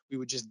capacity, we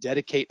would just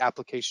dedicate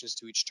applications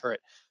to each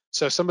turret.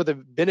 So some of the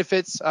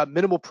benefits: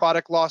 minimal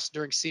product loss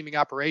during seaming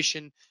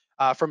operation.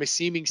 From a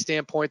seaming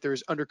standpoint,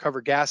 there's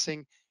undercover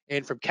gassing,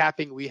 and from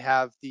capping, we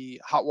have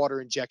the hot water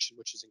injection,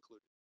 which is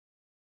included.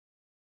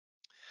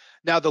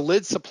 Now, the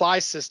lid supply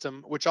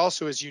system, which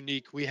also is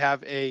unique, we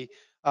have a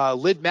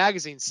lid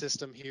magazine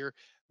system here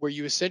where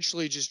you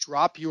essentially just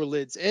drop your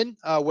lids in,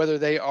 whether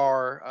they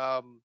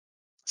are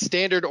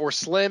standard or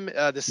slim.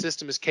 The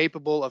system is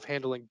capable of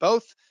handling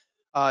both.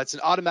 It's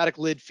an automatic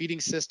lid feeding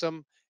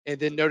system. And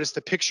then notice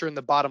the picture in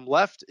the bottom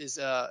left is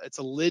it's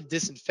a lid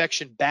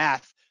disinfection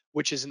bath,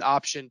 which is an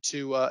option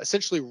to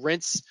essentially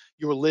rinse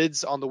your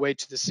lids on the way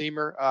to the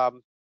seamer.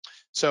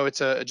 So it's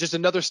just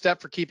another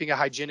step for keeping a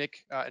hygienic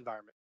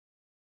environment.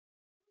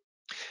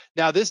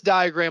 Now, this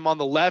diagram on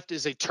the left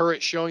is a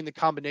turret showing the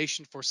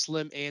combination for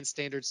slim and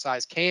standard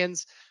size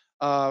cans.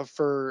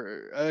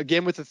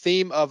 Again, with the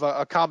theme of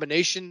a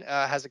combination,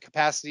 has a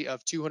capacity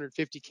of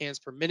 250 cans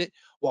per minute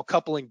while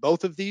coupling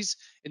both of these.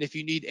 And if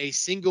you need a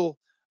single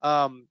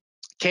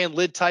can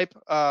lid type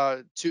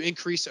to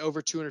increase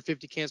over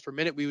 250 cans per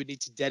minute, we would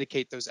need to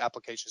dedicate those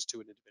applications to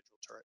an individual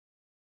turret.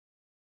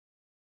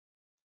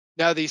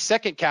 Now, the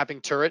second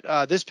capping turret,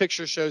 this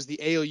picture shows the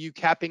ALU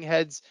capping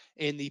heads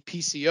and the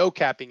PCO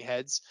capping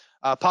heads.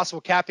 Possible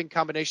capping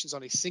combinations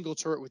on a single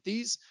turret with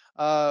these.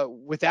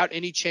 Without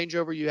any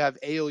changeover, you have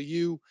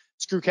ALU,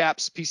 screw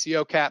caps,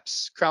 PCO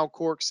caps, crown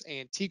corks,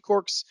 and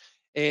T-corks.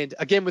 And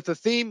again, with the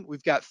theme,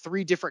 we've got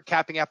 3 different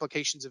capping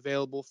applications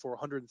available for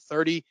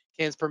 130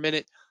 cans per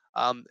minute,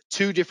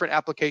 2 different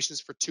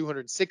applications for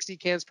 260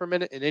 cans per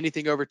minute, and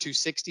anything over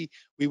 260,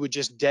 we would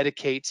just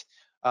dedicate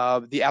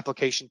the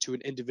application to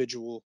an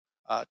individual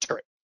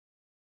turret.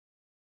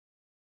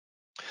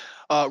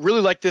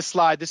 Really like this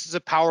slide. This is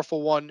a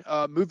powerful one.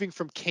 Moving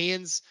from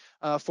cans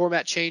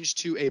format change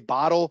to a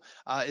bottle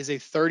is a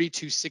 30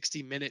 to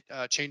 60 minute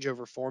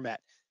changeover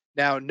format.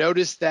 Now,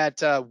 notice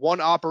that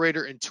one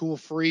operator and tool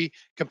free,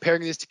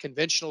 comparing this to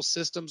conventional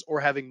systems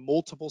or having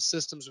multiple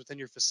systems within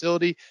your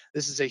facility,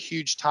 this is a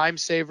huge time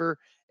saver,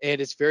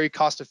 and it's very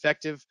cost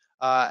effective,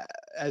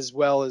 as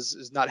well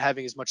as not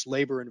having as much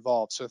labor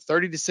involved. So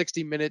 30 to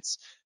 60 minutes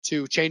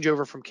to change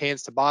over from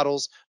cans to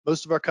bottles.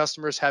 Most of our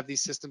customers have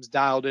these systems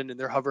dialed in, and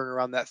they're hovering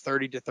around that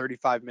 30 to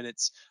 35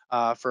 minutes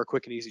for a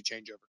quick and easy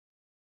changeover.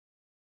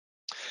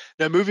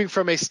 Now, moving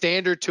from a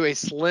standard to a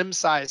slim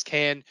size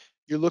can,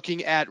 you're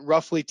looking at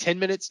roughly 10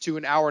 minutes to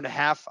an hour and a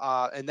half,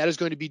 and that is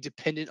going to be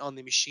dependent on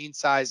the machine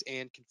size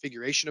and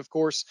configuration, of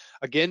course.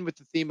 Again, with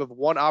the theme of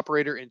one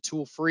operator and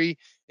tool free,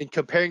 and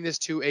comparing this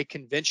to a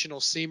conventional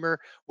seamer,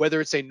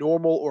 whether it's a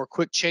normal or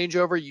quick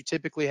changeover, you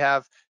typically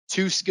have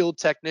 2 skilled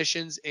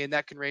technicians, and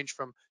that can range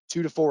from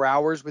 2 to 4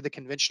 hours with a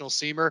conventional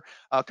seamer,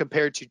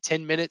 compared to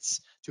 10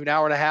 minutes to an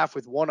hour and a half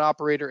with one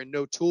operator and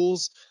no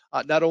tools.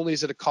 Not only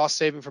is it a cost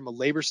saving from a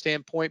labor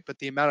standpoint, but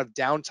the amount of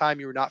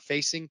downtime you're not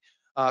facing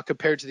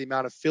compared to the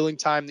amount of filling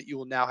time that you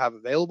will now have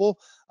available,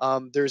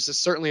 there's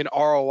certainly an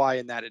ROI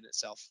in that in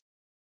itself.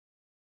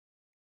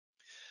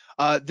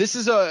 This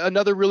is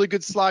another really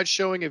good slide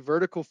showing a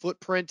vertical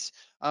footprint.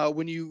 On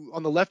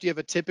the left, you have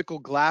a typical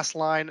glass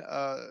line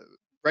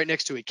right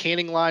next to a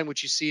canning line,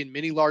 which you see in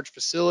many large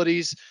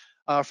facilities.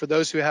 For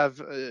those who have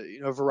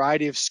a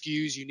variety of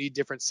SKUs, you need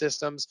different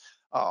systems.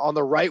 On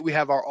the right, we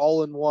have our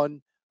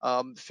all-in-one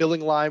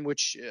filling line,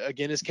 which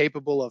again is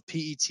capable of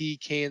PET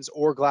cans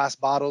or glass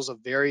bottles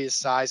of various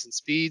size and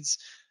speeds.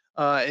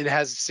 It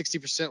has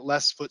 60%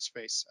 less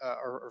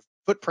or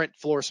footprint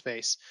floor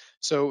space.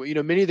 So,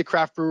 many of the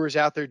craft brewers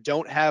out there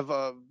don't have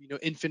a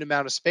infinite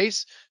amount of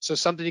space. So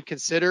something to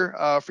consider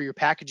for your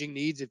packaging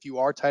needs. If you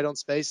are tight on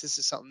space, this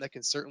is something that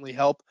can certainly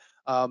help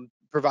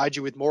provide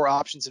you with more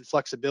options and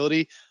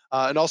flexibility.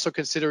 And also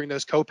considering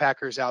those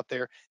co-packers out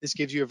there, this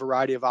gives you a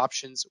variety of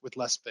options with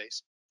less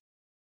space.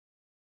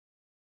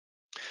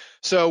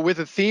 So with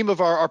the theme of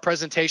our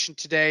presentation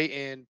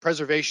today and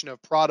preservation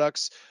of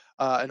products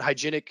and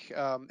hygienic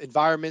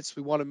environments,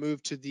 we want to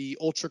move to the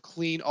ultra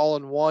clean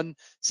all-in-one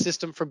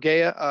system from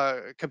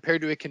GEA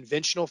compared to a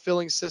conventional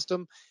filling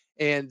system.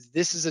 And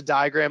this is a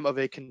diagram of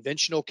a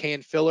conventional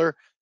can filler.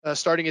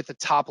 Starting at the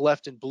top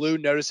left in blue,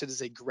 notice it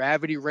is a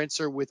gravity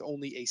rinser with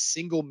only a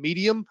single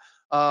medium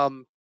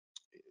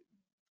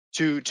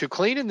to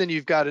clean, and then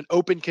you've got an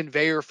open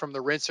conveyor from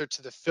the rinser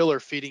to the filler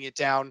feeding it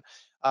down.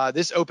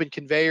 This open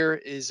conveyor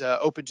is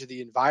open to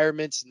the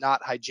environment,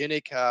 not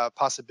hygienic,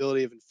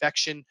 possibility of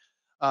infection.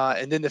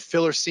 And then the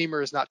filler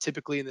seamer is not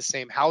typically in the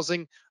same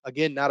housing.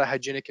 Again, not a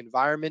hygienic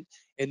environment.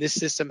 And this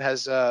system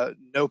has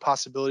no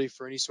possibility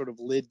for any sort of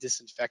lid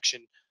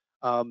disinfection,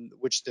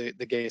 which the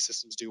GEA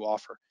systems do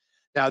offer.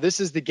 Now, this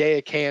is the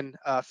GEA can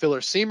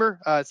filler seamer.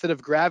 Instead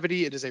of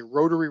gravity, it is a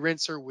rotary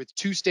rinser with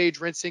two-stage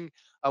rinsing.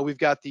 We've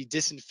got the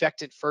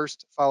disinfectant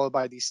first, followed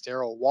by the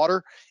sterile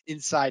water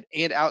inside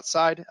and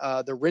outside.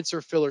 The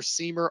rinser filler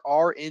seamer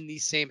are in the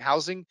same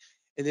housing,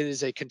 and then it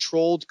is a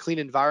controlled, clean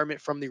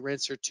environment from the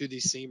rinser to the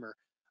seamer.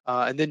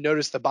 And then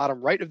notice the bottom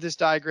right of this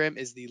diagram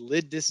is the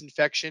lid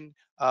disinfection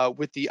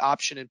with the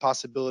option and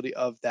possibility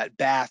of that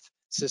bath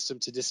system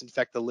to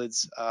disinfect the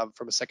lids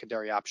from a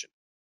secondary option.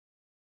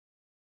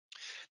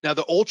 Now,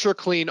 the Ultra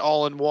Clean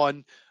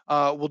All-in-One,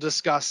 we'll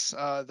discuss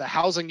the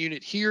housing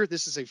unit here.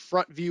 This is a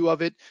front view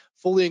of it,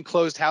 fully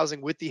enclosed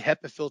housing with the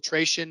HEPA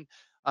filtration,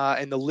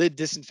 and the lid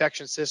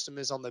disinfection system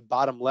is on the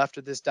bottom left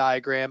of this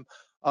diagram.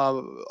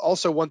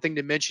 Also, one thing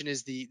to mention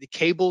is the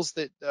cables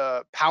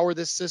that power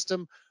this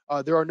system.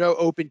 There are no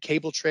open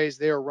cable trays.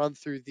 They are run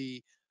through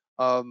the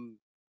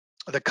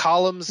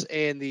columns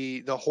and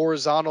the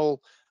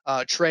horizontal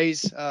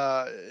trays,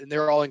 and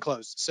they're all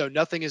enclosed. So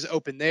nothing is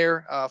open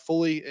there,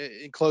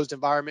 fully enclosed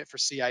environment for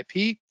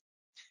CIP.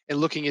 And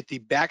looking at the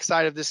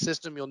backside of this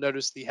system, you'll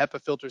notice the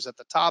HEPA filters at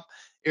the top,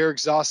 air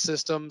exhaust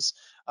systems,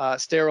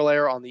 sterile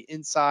air on the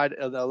inside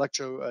of the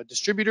electro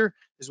distributor,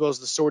 as well as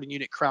the sorting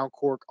unit crown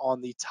cork on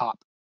the top.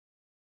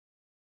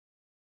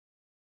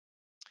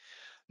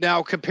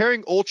 Now,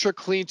 comparing Ultra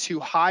Clean to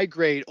high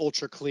grade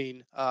Ultra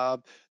Clean,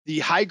 the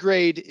high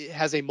grade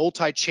has a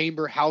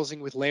multi-chamber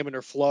housing with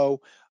laminar flow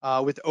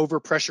with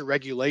overpressure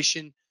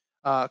regulation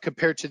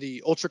compared to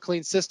the Ultra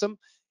Clean system.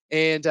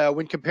 And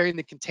when comparing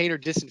the container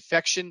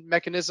disinfection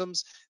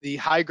mechanisms, the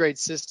high grade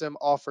system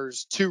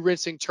offers two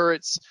rinsing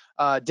turrets,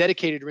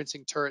 dedicated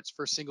rinsing turrets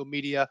for single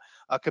media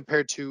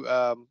compared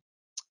to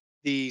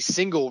the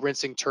single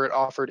rinsing turret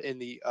offered in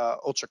the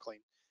Ultra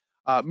Clean.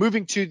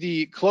 Moving to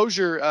the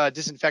closure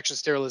disinfection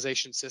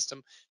sterilization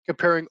system,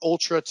 comparing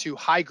Ultra to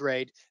high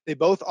grade, they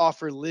both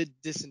offer lid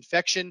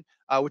disinfection,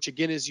 which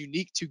again is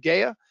unique to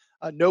GEA.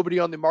 Nobody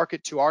on the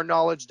market, to our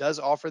knowledge, does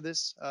offer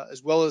this,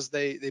 as well as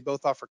they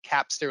both offer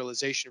cap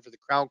sterilization for the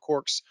crown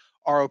corks,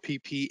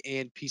 ROPP,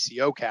 and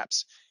PCO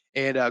caps.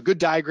 And a good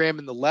diagram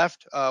in the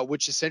left,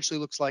 which essentially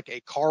looks like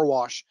a car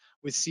wash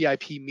with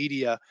CIP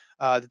media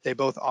that they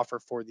both offer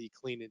for the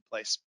clean in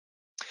place.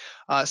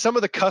 Some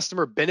of the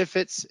customer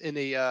benefits in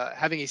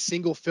having a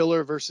single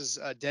filler versus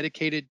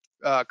dedicated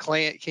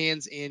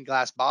cans and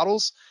glass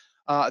bottles.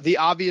 The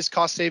obvious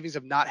cost savings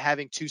of not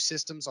having two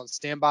systems on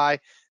standby,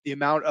 the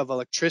amount of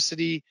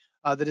electricity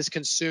that is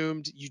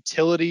consumed,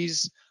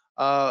 utilities,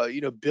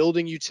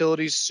 building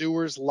utilities,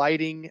 sewers,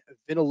 lighting,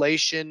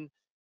 ventilation,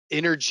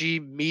 energy,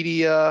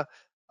 media,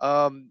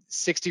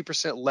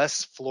 60%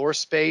 less floor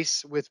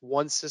space with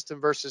one system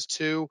versus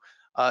two.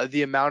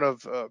 The amount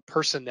of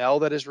personnel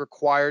that is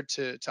required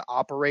to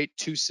operate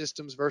two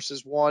systems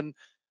versus one,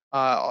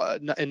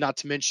 and not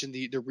to mention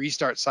the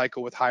restart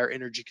cycle with higher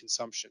energy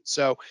consumption.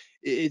 So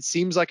it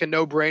seems like a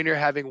no-brainer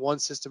having one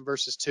system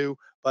versus two,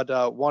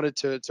 but wanted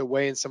to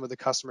weigh in some of the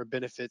customer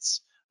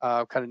benefits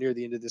kind of near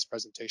the end of this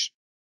presentation.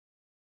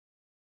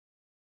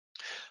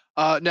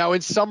 Now,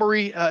 in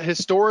summary,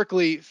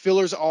 historically,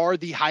 fillers are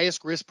the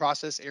highest risk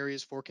process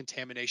areas for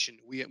contamination.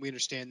 We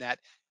understand that.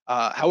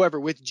 However,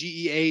 with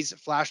GEA's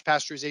flash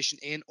pasteurization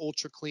and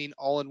ultra clean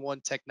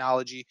all-in-one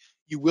technology,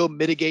 you will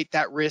mitigate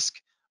that risk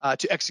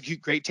to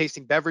execute great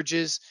tasting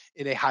beverages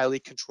in a highly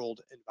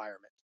controlled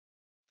environment.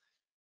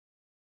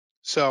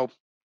 So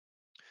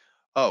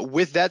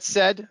with that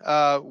said,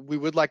 we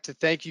would like to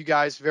thank you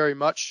guys very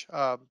much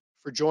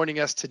for joining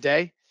us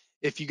today.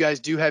 If you guys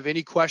do have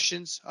any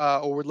questions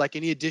or would like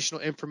any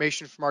additional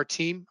information from our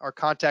team, our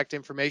contact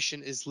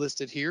information is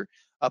listed here.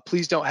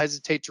 Please don't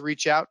hesitate to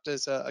reach out.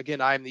 As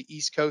again, I am the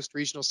East Coast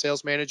Regional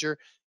Sales Manager.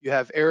 You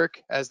have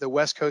Eric as the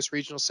West Coast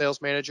Regional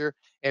Sales Manager,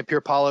 and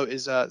Pier Paolo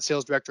is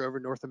Sales Director over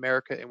North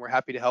America, and we're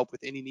happy to help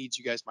with any needs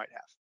you guys might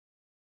have.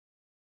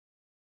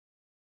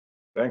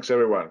 Thanks,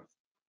 everyone.